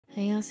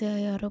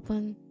안녕하세요,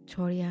 여러분.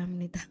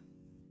 조리아입니다.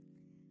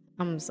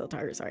 I'm so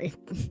tired, sorry.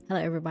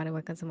 Hello, everybody.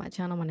 Welcome to my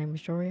channel. My name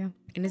is Joria.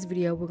 In this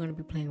video, we're going to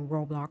be playing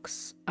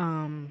Roblox.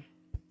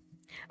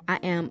 I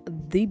am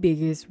the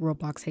biggest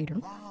Roblox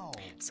hater.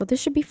 So this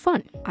should be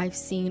fun. I've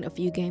seen a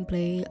few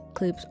gameplay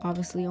clips,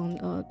 obviously,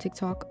 on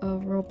TikTok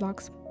of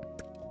Roblox.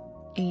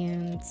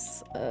 And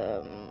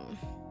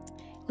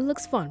it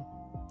looks fun.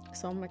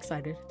 So I'm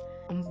excited.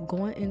 I'm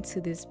going into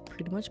this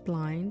pretty much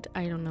blind.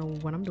 I don't know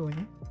what I'm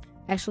doing.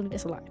 Actually,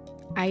 that's a lie.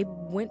 I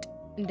went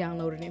and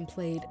downloaded and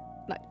played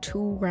like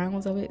 2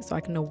 rounds of it so I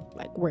can know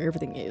like where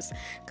everything is,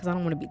 because I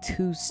don't want to be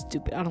too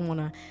stupid. I don't want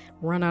to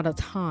run out of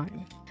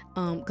time,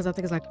 because I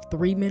think it's like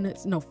 3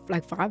 minutes, no,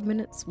 like 5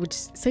 minutes, which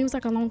seems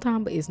like a long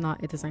time, but it's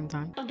not at the same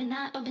time.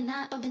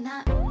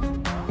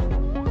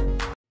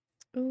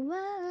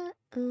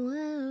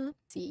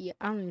 See,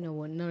 I don't even know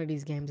what none of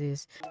these games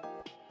is.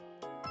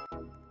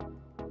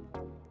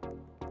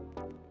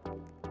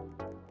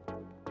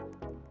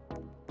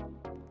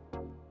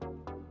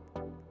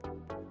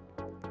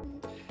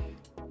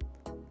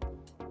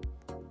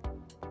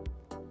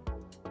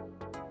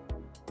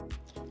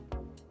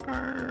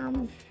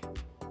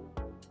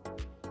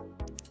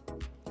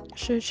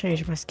 I should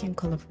change my skin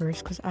color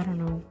first, because I don't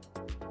know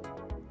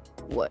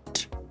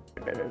what.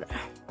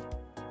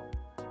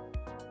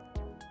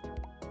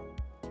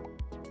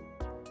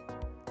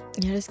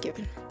 Yeah, that's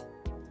given.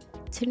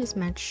 Tennis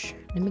match.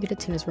 Let me get a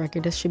tennis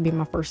racket. This should be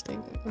my first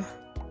thing.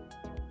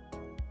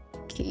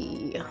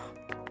 Okay.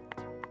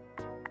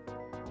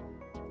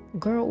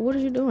 Girl, what are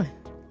you doing?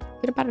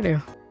 Get up out of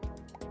there.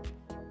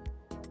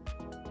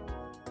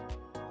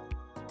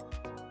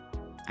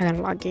 I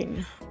gotta log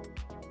in.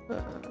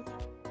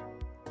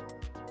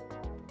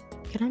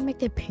 Can I make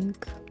that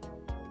pink?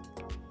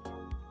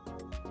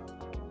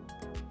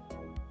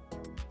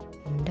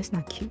 That's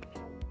not cute.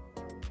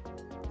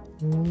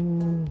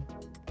 Ooh.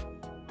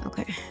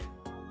 Okay.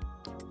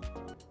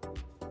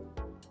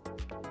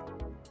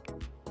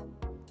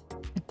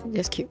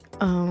 That's cute.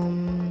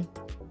 Gonna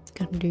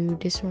do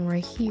this one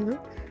right here.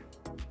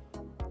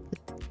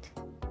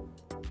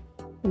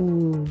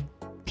 Ooh.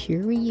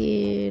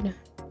 Period.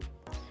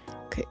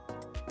 Okay.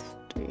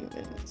 3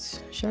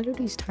 minutes. Should I do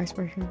these ties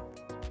right here?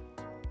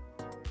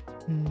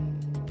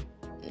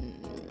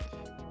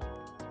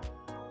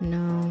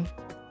 No.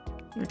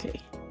 Okay.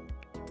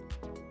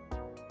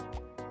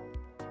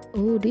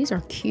 Oh, these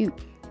are cute.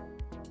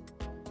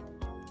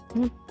 I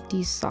want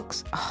these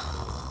socks.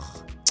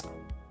 Oh,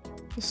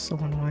 it's so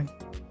annoying.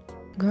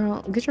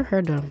 Girl, get your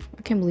hair done.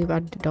 I can't believe I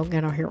don't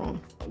get our hair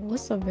on.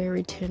 What's a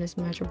very tennis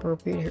match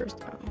appropriate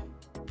hairstyle?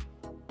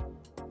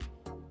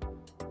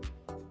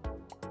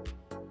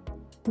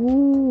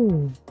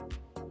 Ooh.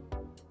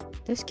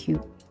 That's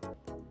cute.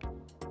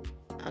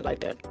 I like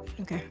that.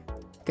 Okay.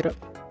 Get up.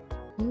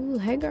 Ooh,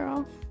 hey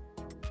girl.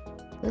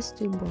 Let's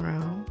do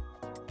brown.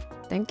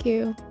 Thank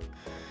you.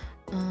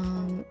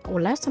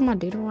 Well, last time I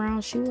did a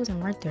round, she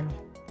wasn't right there.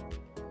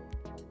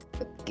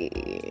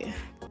 Okay.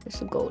 There's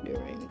some gold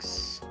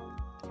earrings.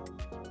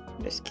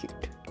 That's cute.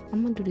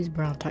 I'm gonna do these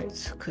brown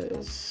tights,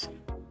 cause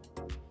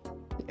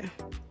yeah.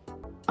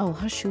 Oh,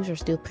 her shoes are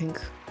still pink.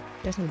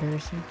 That's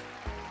embarrassing.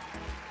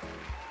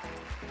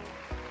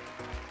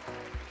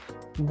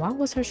 Why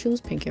was her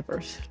shoes pink at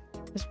first?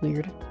 That's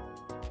weird.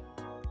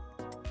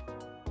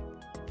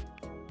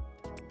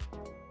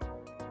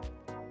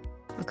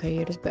 Okay,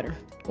 yeah, that's better.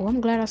 Oh, I'm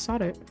glad I saw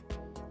that.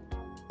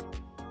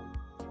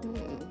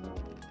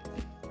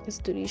 Let's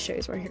do these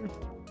shades right here.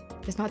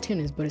 It's not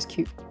tennis, but it's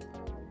cute.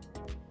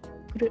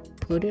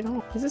 Put it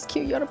on. Is this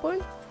cute, Yoda boy?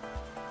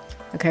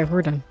 Okay,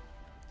 we're done.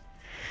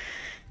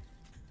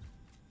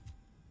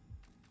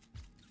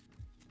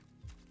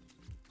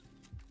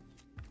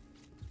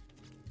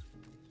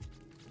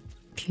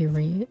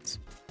 Periods.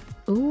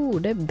 Ooh,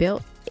 that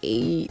belt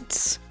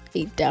ate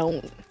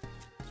down.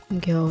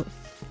 Girl,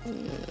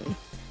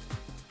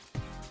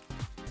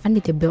 I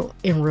need the belt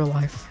in real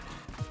life.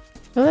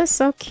 Oh, that's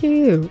so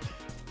cute.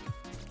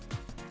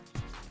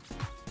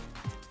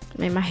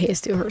 Man, my head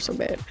still hurts so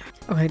bad.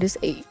 Okay, this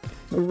ate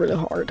really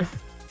hard.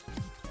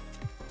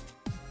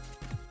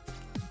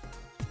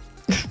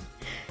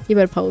 You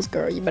better pose,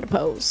 girl. You better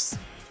pose.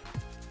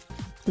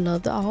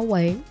 Love the all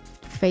white.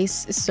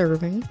 Face is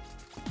serving.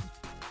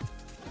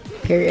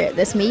 Period.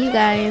 That's me, you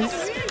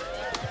guys.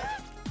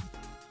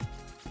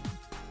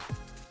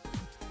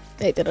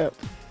 Ate it up.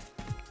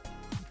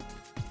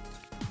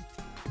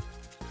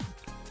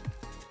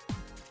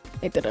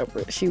 Ate it up.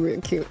 She real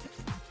cute.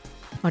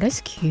 Oh, that's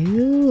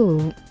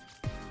cute.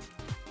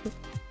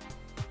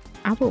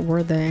 I would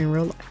wear that in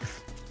real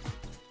life.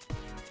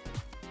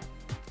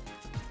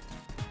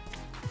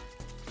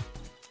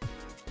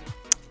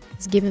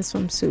 It's giving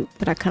swimsuit,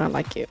 but I kind of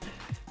like it.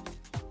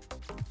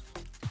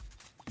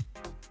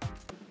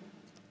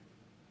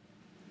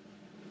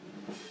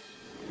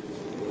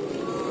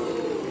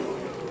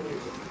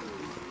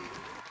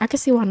 I can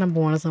see why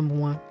 #1 is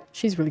 #1.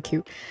 She's really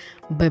cute.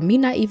 But me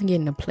not even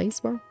getting a place,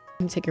 bro.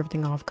 Let me take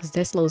everything off because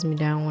that slows me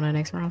down when the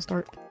next round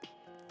starts.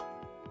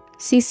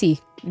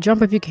 CC,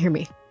 jump if you can hear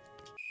me.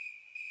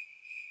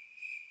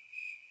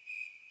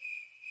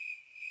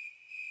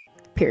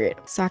 period.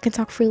 So I can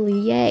talk freely.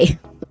 Yay.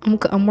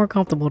 I'm more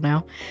comfortable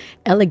now.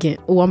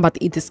 Elegant. Oh, I'm about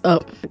to eat this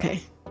up. Okay.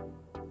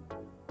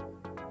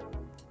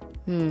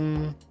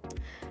 Oh,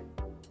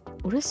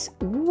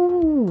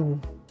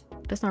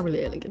 that's not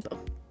really elegant though.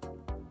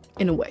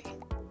 In a way.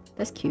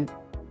 That's cute.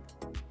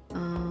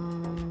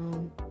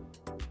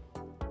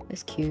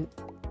 That's cute.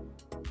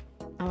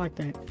 I like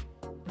that.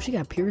 Oh, she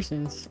got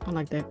piercings. I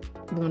like that.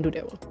 We're gonna do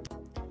that one.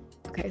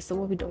 Okay, so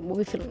what we doing? What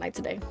we feeling like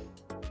today?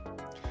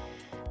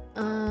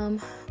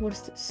 What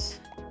is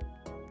this?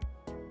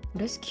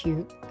 That's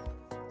cute.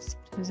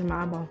 It's in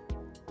my eyeball.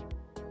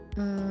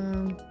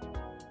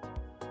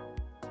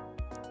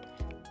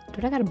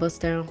 Dude, I gotta bust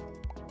down.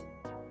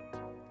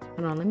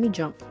 Hold on, let me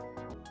jump.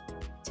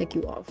 Take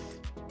you off.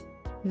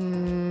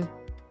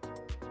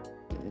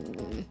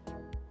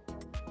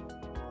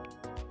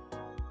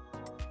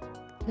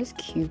 That's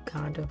cute,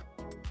 kind of.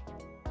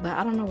 But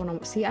I don't know what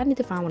I'm... See, I need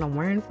to find what I'm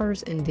wearing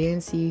first and then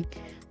see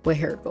what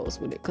hair goes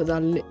with it. Because I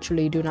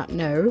literally do not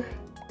know.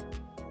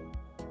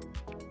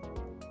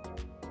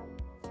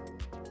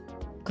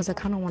 Because I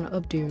kind of want to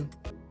updo.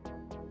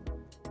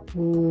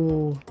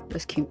 Ooh,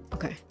 that's cute.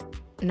 Okay.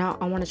 Now,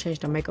 I want to change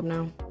the makeup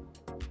now.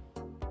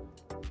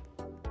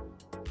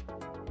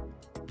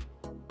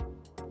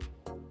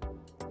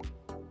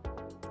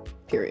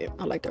 Period.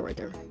 I like that right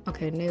there.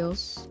 Okay,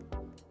 nails.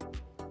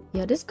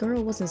 Yeah, this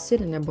girl wasn't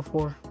sitting there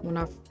before when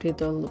I did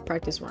the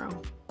practice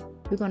round.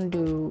 We're gonna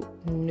do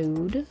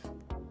nude.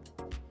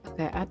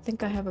 Okay, I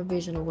think I have a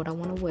vision of what I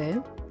want to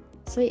wear.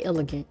 Say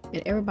elegant,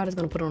 and everybody's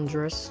gonna put on a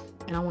dress,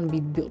 and I want to be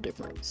built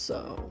different.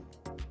 So,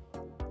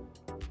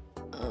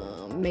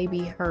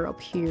 maybe her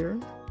up here.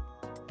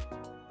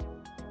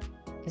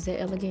 Is that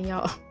elegant,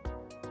 y'all?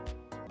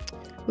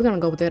 We're gonna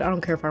go with that. I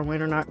don't care if I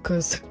win or not,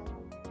 because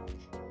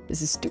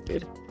this is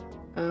stupid.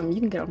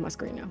 You can get off my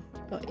screen now.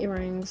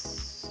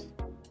 Earrings.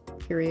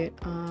 Period.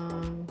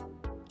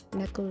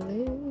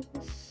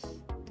 Necklace.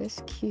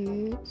 That's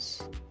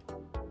cute.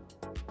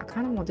 I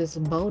kind of want this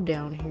bow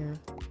down here.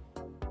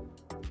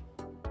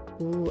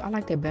 Ooh, I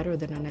like that better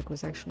than a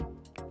necklace actually.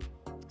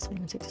 So I'm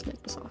gonna take this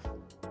necklace off.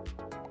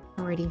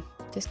 Alrighty,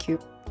 that's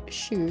cute.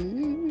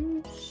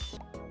 Shoes.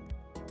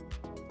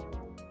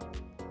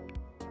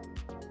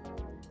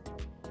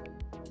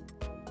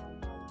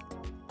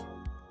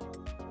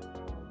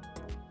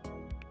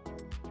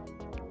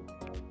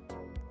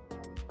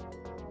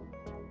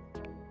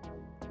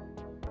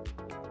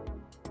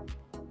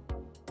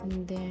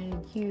 And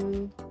then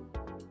you.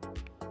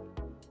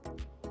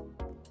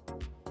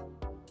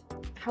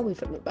 How we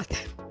feeling about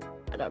that?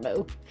 I don't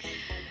know.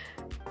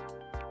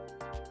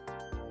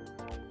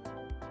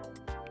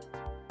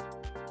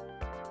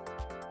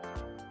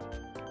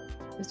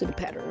 Let's do the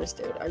pattern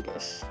instead, I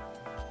guess.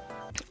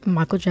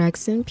 Michael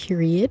Jackson,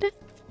 period.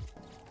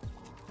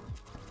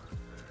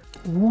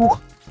 Ooh.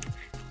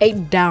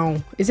 8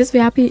 down. Is this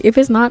VIP? If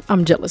it's not,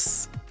 I'm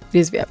jealous. It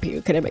is VIP.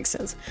 Okay, that makes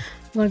sense.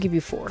 I'm gonna give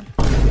you 4.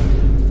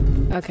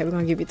 Okay, we're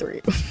gonna give you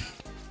 3.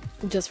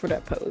 Just for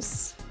that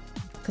pose.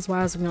 Because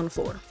why is we on the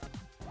floor?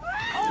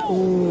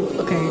 Ooh,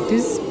 okay,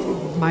 this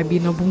might be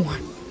number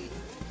 1.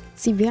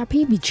 See,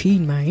 VIP be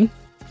cheating, man.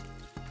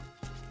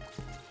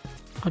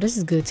 Oh, this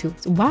is good too.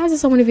 Why is there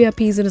so many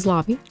VIPs in this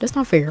lobby? That's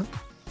not fair.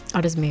 Oh,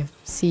 that's me.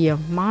 See, yeah,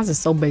 mine is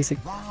so basic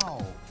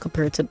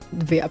compared to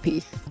the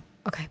VIP.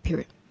 Okay,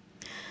 period.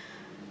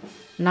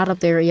 Not up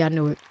there. Yeah, I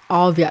knew it.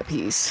 All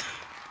VIPs.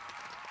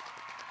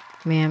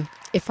 Man,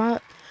 if I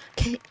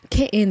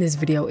can't end this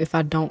video if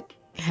I don't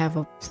have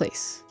a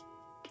place.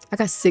 I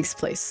got 6th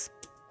place.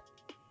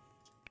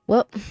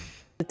 Well,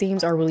 the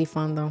themes are really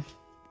fun though.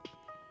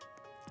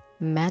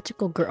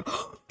 Magical girl.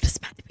 This is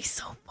about to be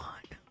so fun.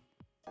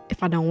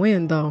 If I don't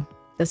win though,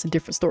 that's a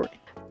different story.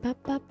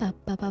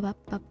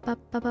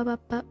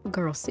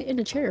 Girl, sit in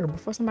the chair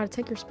before somebody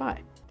take your spot.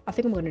 I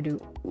think I'm gonna do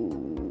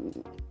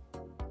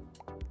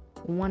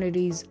one of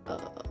these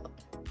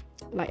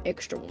like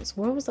extra ones.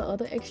 Where was the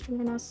other extra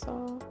one I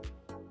saw?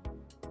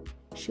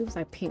 She was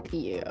like pink.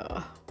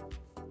 Yeah,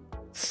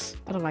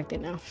 I don't like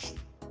that now.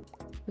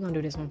 We're gonna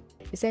do this one.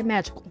 It said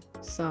magical,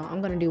 so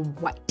I'm gonna do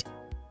white.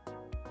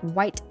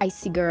 White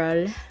icy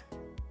girl.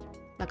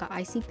 Like an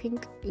icy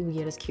pink. Ooh,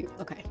 yeah, that's cute.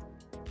 Okay.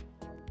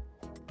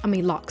 I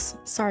mean locks.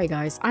 Sorry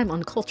guys, I'm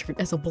uncultured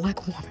as a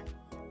black woman.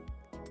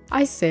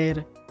 I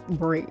said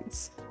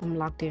braids. I'm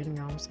locked in,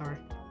 y'all. I'm sorry.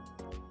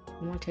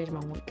 I want to change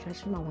my wing. Can I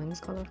change my wings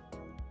color?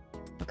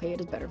 Okay,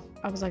 it is better.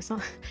 I was like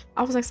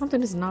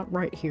something is not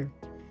right here.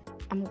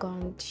 I'm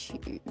going to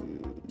get.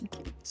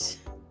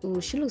 Ooh,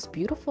 she looks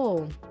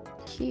beautiful.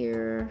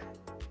 Here.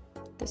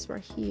 This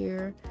right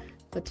here.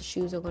 But the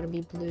shoes are gonna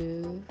be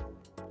blue.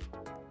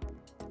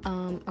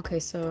 Okay,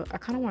 so I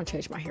kind of want to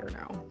change my hair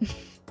now.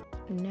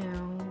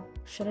 Now,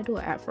 should I do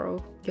an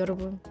afro? Yoda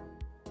blue?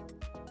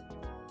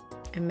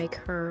 And make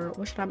her,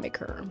 what should I make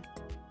her?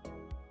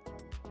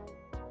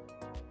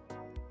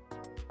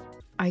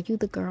 Are you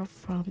the girl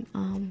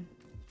from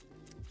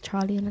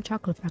Charlie and the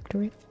Chocolate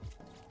Factory?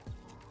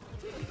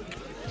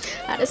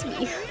 That is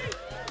me.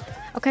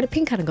 Okay, the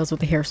pink kind of goes with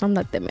the hair, so I'm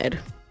not that mad.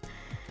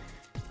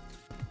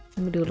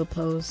 Let me do a little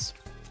pose.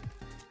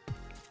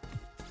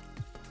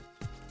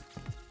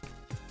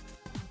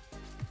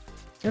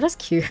 Oh, that's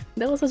cute.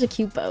 That was such a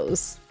cute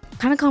pose.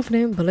 Kind of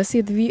confident, but let's see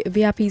if the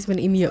VIP's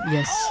gonna eat me up.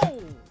 Yes.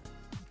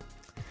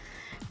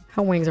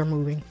 Her wings are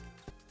moving.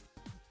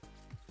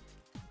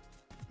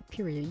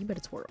 Period. You better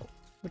twirl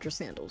with your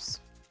sandals.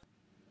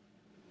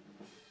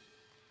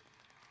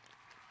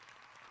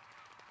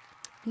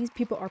 These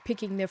people are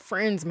picking their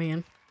friends,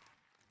 man.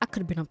 I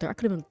could have been up there. I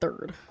could have been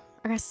third.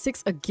 I got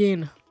 6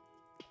 again.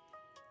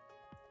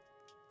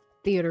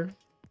 Theater.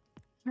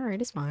 All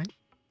right, it's fine.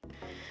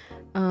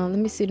 Let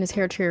me sit in this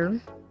hair chair.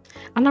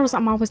 I notice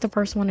I'm always the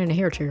first one in the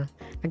hair chair.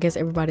 I guess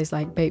everybody's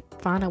like, babe,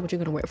 find out what you're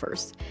gonna wear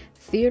first.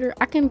 Theater.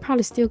 I can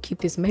probably still keep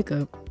this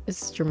makeup.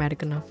 It's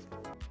dramatic enough.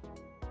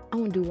 I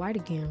want to do white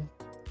again.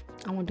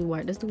 I want to do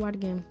white. Let's do white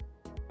again.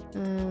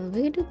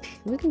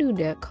 We can do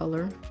that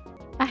color.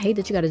 I hate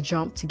that you gotta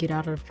jump to get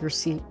out of your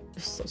seat.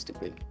 It's so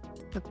stupid.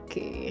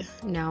 Okay,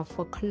 now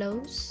for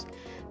clothes.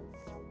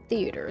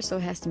 Theater, so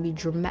it has to be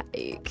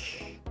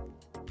dramatic.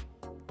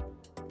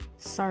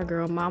 Sorry,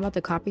 girl. Mom, I'm about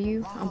to copy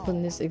you. I'm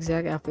putting this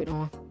exact outfit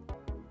on.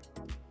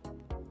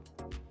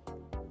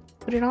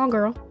 Put it on,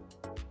 girl.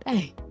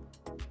 Dang.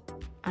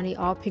 I need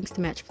all pinks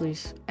to match,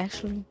 please.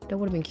 Actually, that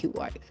would have been cute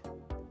white.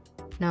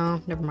 No,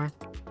 never mind.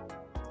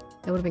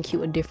 That would have been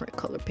cute a different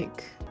color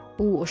pink.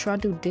 Ooh, or should I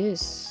do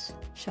this?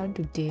 Should I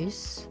do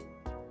this?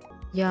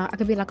 Yeah, I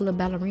could be like a little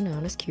ballerina.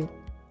 That's cute.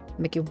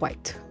 Make it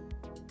white.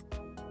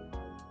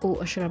 Ooh,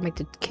 or should I make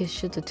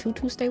should the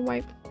tutu stay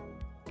white?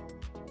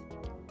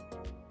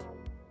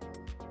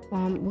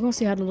 We're gonna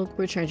see how to look.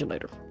 We'll change it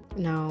later.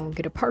 Now,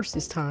 get a purse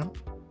this time.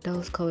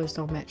 Those colors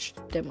don't match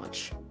that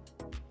much.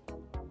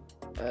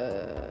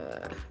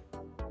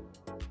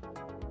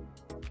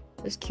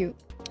 That's cute.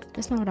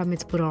 That's not what I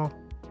meant to put on.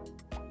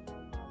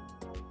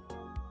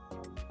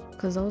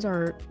 Cause those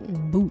are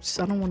boots.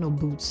 I don't want no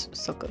boots,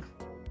 sucker.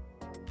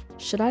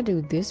 Should I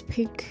do this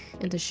pink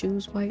and the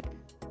shoes white?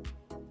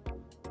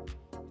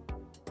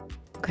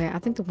 Okay, I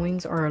think the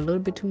wings are a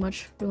little bit too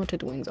much. We're gonna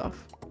take the wings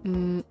off.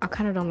 I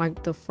kind of don't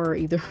like the fur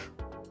either.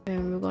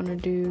 And we're gonna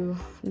do,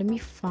 let me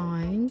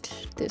find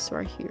this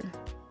right here.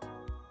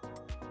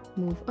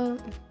 Move up.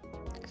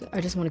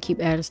 I just want to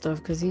keep adding stuff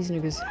because these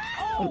niggas,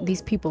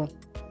 these people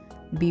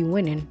be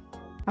winning.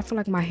 I feel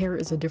like my hair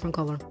is a different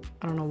color.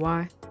 I don't know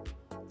why.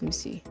 Let me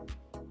see.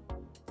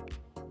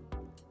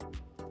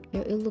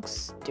 Yeah, it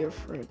looks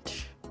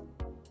different.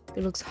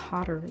 It looks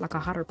hotter, like a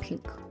hotter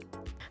pink.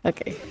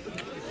 Okay.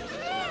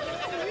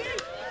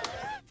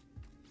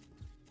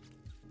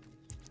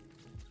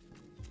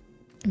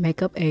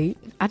 Makeup 8.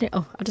 I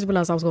just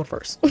realized I was going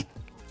first.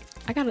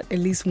 I gotta at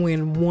least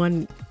win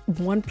one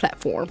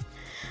platform.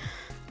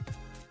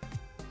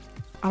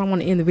 I don't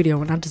want to end the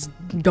video and I just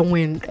don't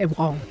win at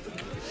all.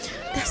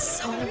 That's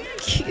so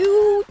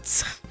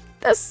cute.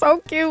 That's so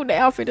cute. The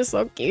outfit is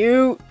so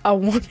cute. I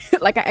want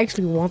it. Like, I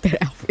actually want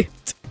that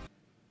outfit.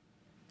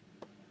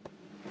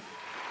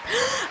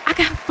 I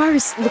got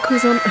first. Look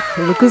who's on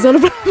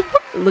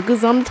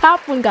the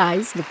top one,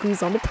 guys. Look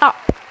who's on the top.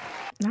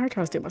 Now I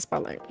try to steal my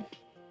spotlight.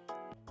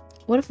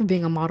 What if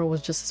being a model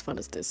was just as fun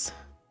as this?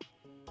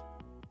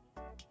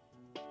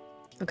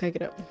 Okay,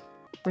 get up.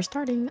 We're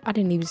starting. I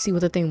didn't even see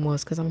what the thing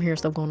was because I'm hearing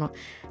stuff going on.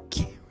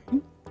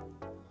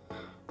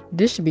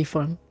 This should be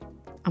fun.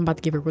 I'm about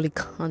to give a really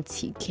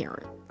cunty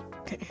Karen.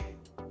 Okay.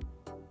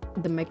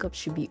 The makeup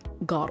should be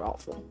god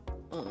awful.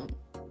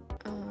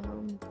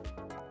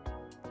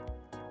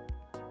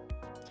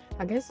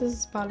 I guess this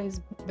is probably as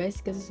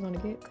basic as it's gonna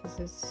get because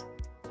it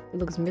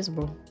looks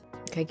miserable.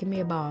 Okay, give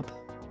me a bob.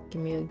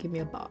 Give me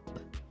a bob.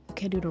 I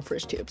can't do no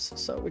fresh tips,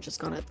 so we're just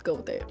gonna have to go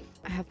with that.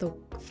 I have to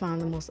find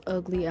the most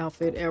ugly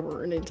outfit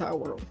ever in the entire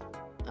world.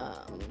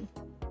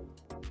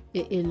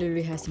 It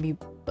literally has to be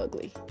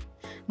ugly.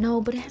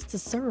 No, but it has to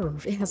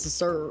serve. It has to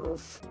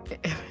serve.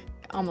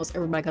 Almost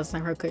everybody got the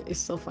same haircut. It's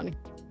so funny.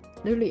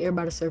 Literally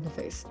everybody's serving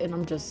face, and I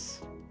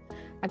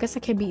guess I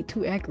can't be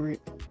too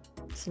accurate.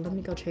 So let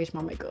me go change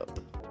my makeup.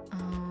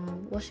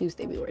 What shoes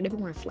they be wearing? They be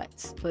wearing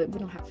flats, but we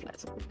don't have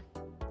flats over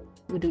here.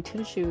 We'll do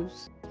tennis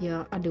shoes.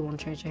 Yeah, I do want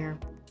to change your hair.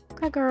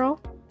 Okay, girl.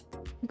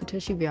 You can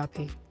tell she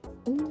VIP.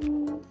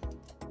 Ooh,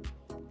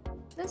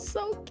 that's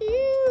so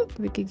cute.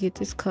 We could get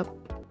this cup.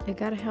 They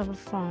gotta have a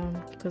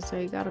phone because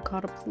they gotta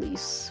call the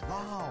police.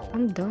 Wow.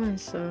 I'm done,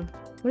 so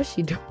what is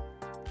she doing?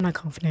 I'm not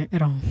confident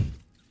at all.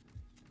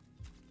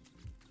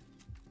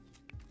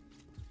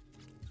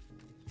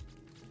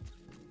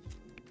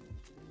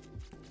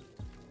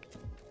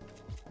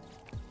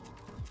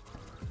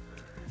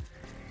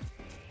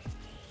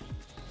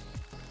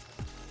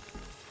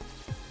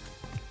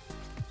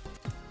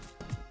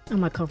 I'm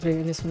not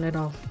confident in this one at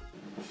all.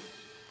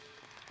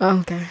 Oh,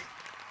 okay.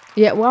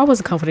 Yeah, well, I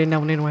wasn't confident in that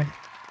one anyway.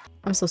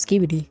 I'm so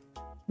skibidi.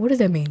 What does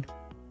that mean?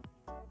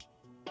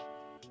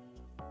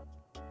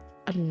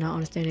 I do not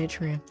understand that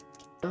trend.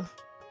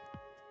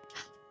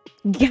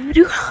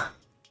 Garu.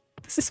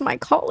 This is my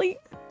calling,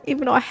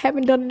 even though I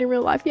haven't done it in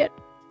real life yet.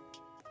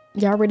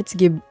 Y'all ready to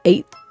give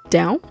 8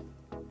 down?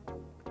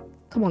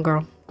 Come on,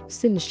 girl.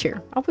 Sit in this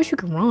chair. I wish you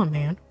could run,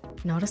 man.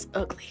 No, that's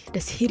ugly.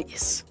 That's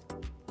hideous.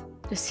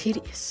 That's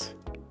hideous.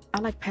 I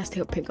like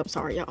pastel pink. I'm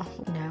sorry, y'all.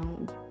 Now,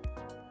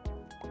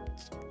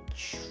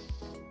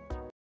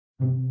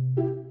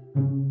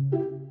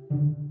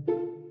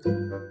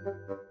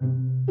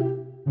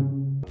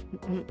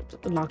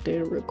 locked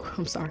in real quick.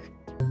 I'm sorry.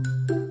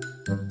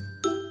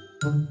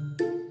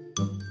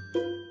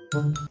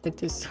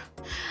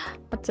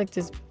 I take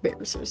this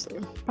very seriously.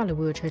 Probably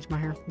will change my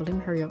hair, but let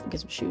me hurry up and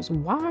get some shoes.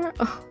 Why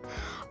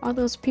are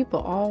those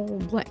people all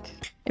black?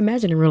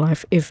 Imagine in real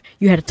life if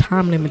you had a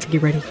time limit to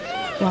get ready.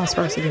 Well, I was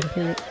first again,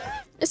 period.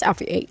 It's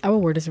outfit 8. I would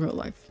wear this in real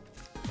life.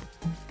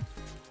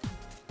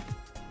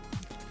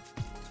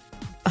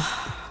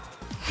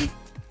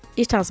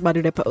 Each time somebody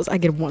do that pose, I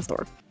get 1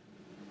 star.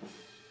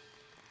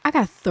 I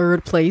got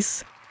 3rd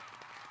place.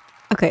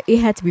 Okay, it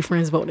had to be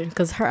friends voting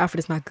because her outfit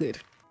is not good.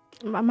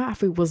 My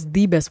outfit was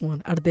the best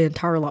one out of the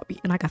entire lobby,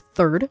 and I got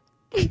 3rd.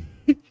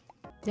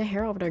 That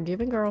hair over there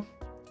giving, girl.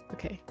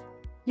 Okay,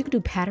 you can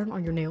do pattern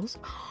on your nails.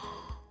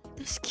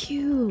 That's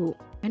cute.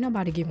 Ain't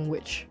nobody giving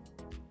which.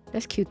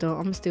 That's cute though.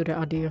 I'm gonna steal that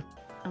idea.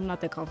 I'm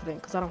not that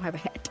confident because I don't have a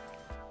hat.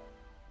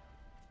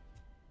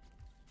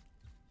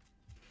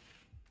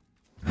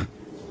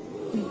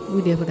 We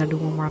definitely gotta do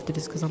one more after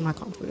this because I'm not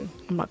confident.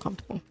 I'm not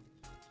comfortable.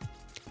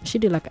 She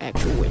did like an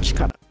actual witch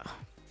kind of.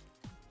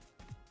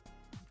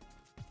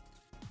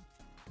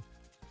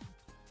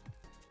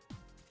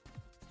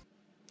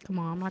 Come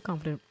on, I'm not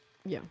confident.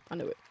 Yeah, I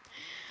knew it.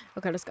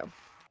 Okay, let's go.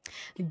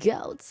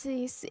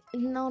 Goatee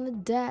sitting on the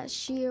dash,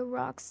 she a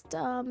rock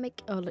star.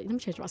 Let me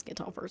change my skin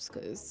tone first,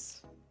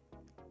 cause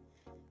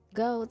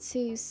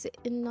goatee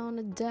sitting on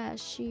the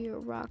dash, she a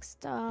rock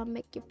star.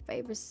 Make your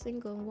favorite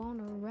single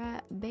wanna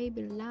rap,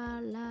 baby la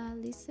la.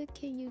 Lisa,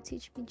 can you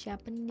teach me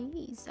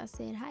Japanese? I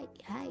said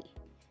hi.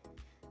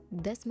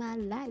 That's my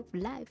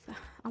life.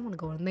 I wanna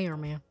go in there,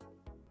 man.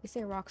 It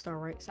said rock star,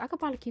 right? So I could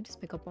probably keep this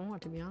makeup on,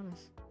 to be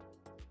honest.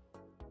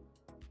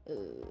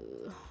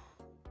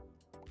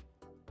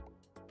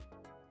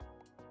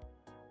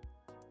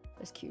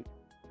 That's cute.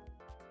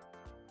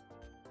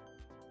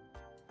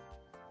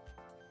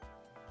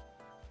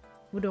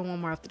 We're doing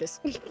one more after this.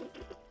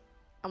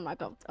 I'm not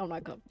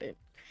confident.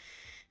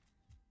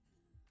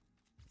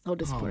 So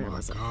disappointed in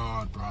myself.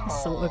 God, bro.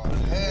 So ugly.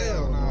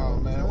 Hell no,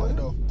 man. What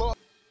the fuck?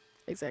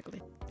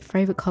 Exactly.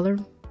 Favorite color?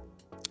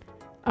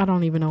 I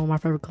don't even know what my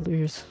favorite color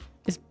is.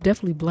 It's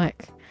definitely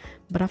black,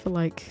 but I feel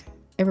like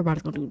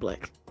everybody's gonna do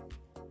black.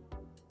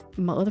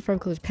 My other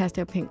favorite color is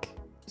pastel pink.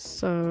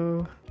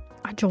 So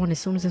I joined as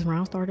soon as this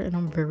round started, and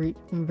I'm very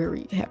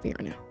happy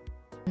right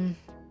now.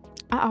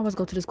 I always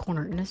go to this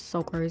corner, and it's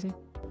so crazy.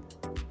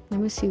 Let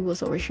me see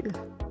what's over here.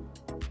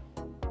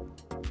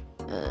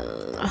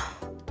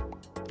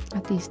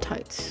 Like these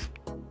tights.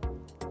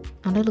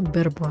 Oh, they look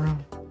better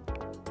brown.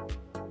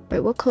 Wait,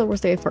 what color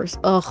was they at first?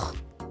 Ugh.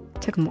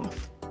 Take them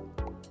off.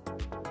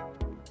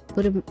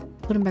 Put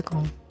them back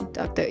on.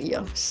 Like that,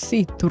 yeah.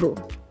 See through.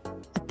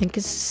 I think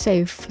it's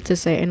safe to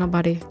say ain't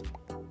nobody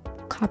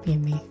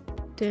copying me.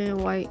 Then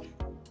white.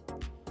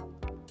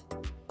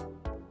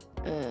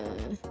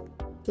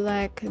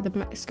 Black.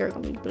 The skirt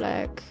gonna be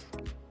black.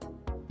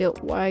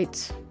 Built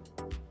white.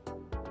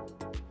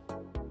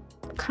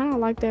 Kind of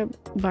like that,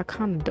 but I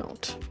kind of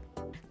don't.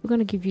 We're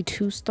gonna give you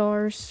 2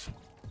 stars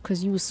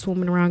because you was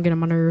swimming around getting on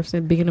my nerves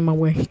and being in my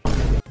way.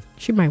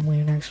 She might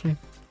win actually.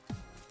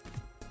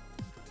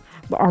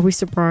 But are we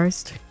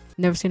surprised?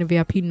 Never seen a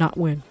VIP not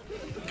win.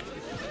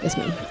 That's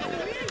me.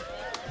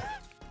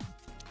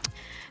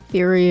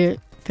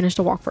 Period. Finish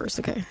the walk first,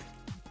 okay.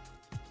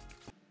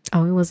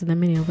 Oh, it wasn't that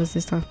many of us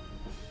this time.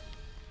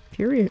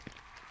 Period.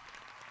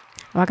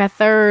 Oh, I got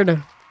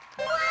 3rd.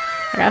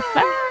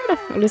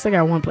 At least I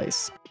got 1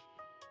 place.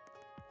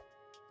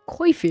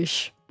 Koi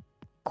fish.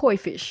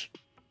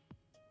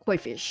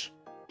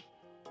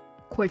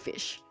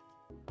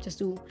 Just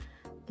do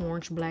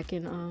orange, black,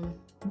 and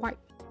white.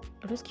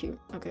 Oh, that's cute.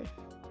 Okay.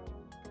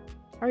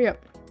 Hurry up.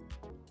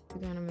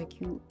 We're gonna make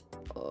you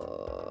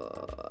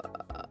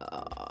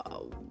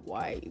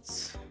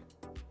white.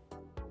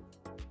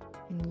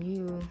 And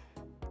you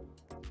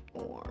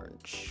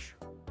orange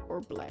or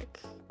black.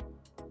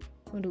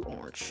 I'm gonna do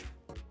orange.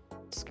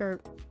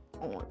 Skirt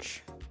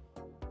orange.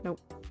 Nope.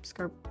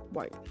 Skirt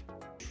white.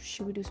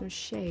 Should we do some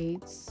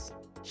shades?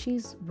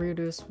 She's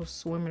weirdest for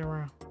swimming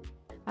around.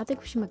 I think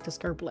we should make the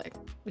skirt black.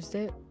 Is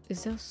that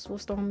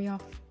what's throwing me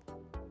off?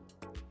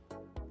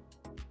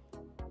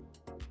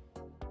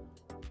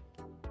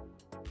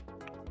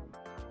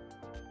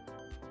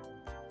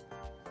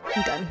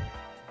 I'm done.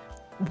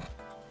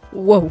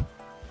 Whoa.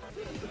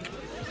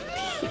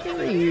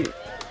 Period.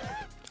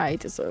 I ate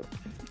this up.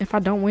 If I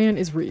don't win,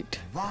 it's rigged.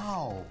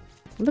 Wow.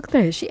 Look at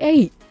that. She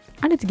ate.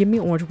 I need to give me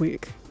an orange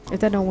wig. If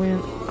that don't win,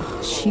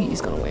 oh, she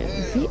is gonna win.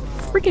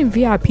 Freaking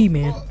VIP,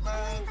 man.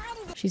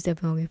 She's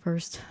definitely gonna get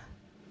first.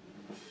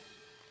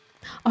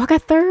 Oh, I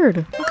got 3rd.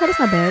 Okay, that's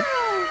not bad.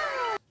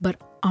 But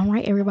all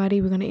right,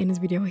 everybody, we're gonna end this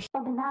video.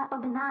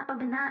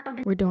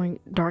 We're doing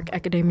dark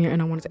academia,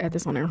 and I wanted to add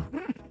this on there.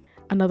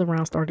 Another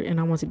round started, and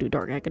I want to do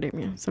dark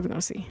academia, so we're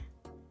gonna see.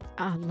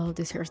 I love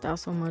this hairstyle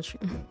so much.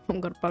 I'm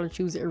gonna probably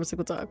choose it every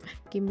single time.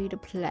 Give me the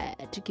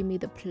plaid. Give me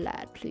the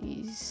plaid,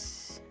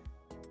 please.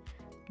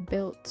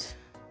 Belt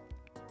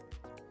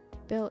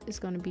is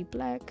gonna be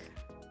black.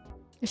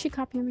 Is she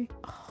copying me?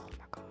 Oh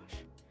my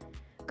gosh.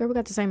 Girl, we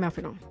got the same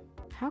outfit on.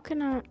 How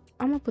can I?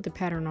 I'm gonna put the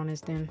pattern on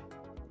this then.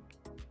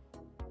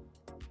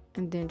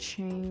 And then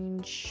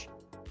change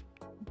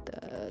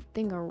the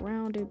thing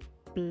around it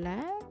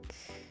black.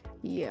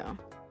 Yeah.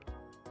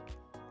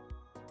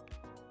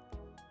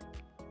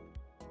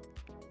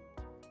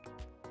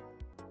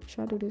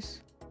 Should I do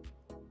this?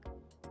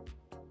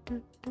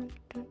 Dun, dun,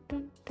 dun,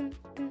 dun, dun,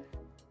 dun.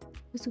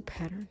 Let's do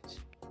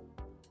patterns.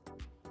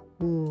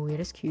 Ooh, yeah,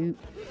 that's cute.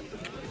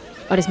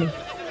 Oh, that's me.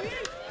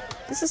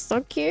 This is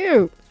so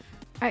cute.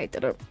 I ate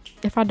that up.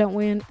 If I don't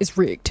win, it's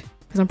rigged.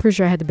 Because I'm pretty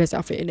sure I had the best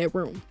outfit in that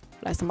room.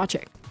 Last time I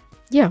checked.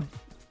 Yeah,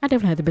 I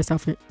definitely had the best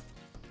outfit.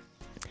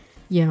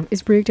 Yeah,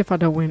 it's rigged if I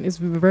don't win. It's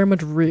very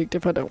much rigged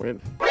if I don't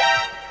win.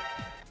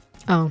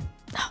 Oh,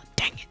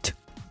 dang it.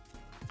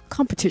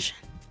 Competition.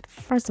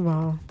 First of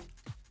all,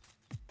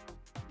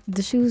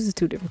 the shoes are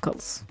 2 different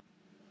colors.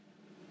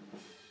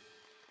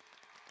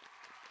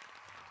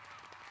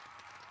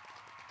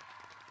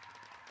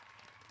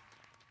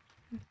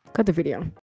 Cut the video.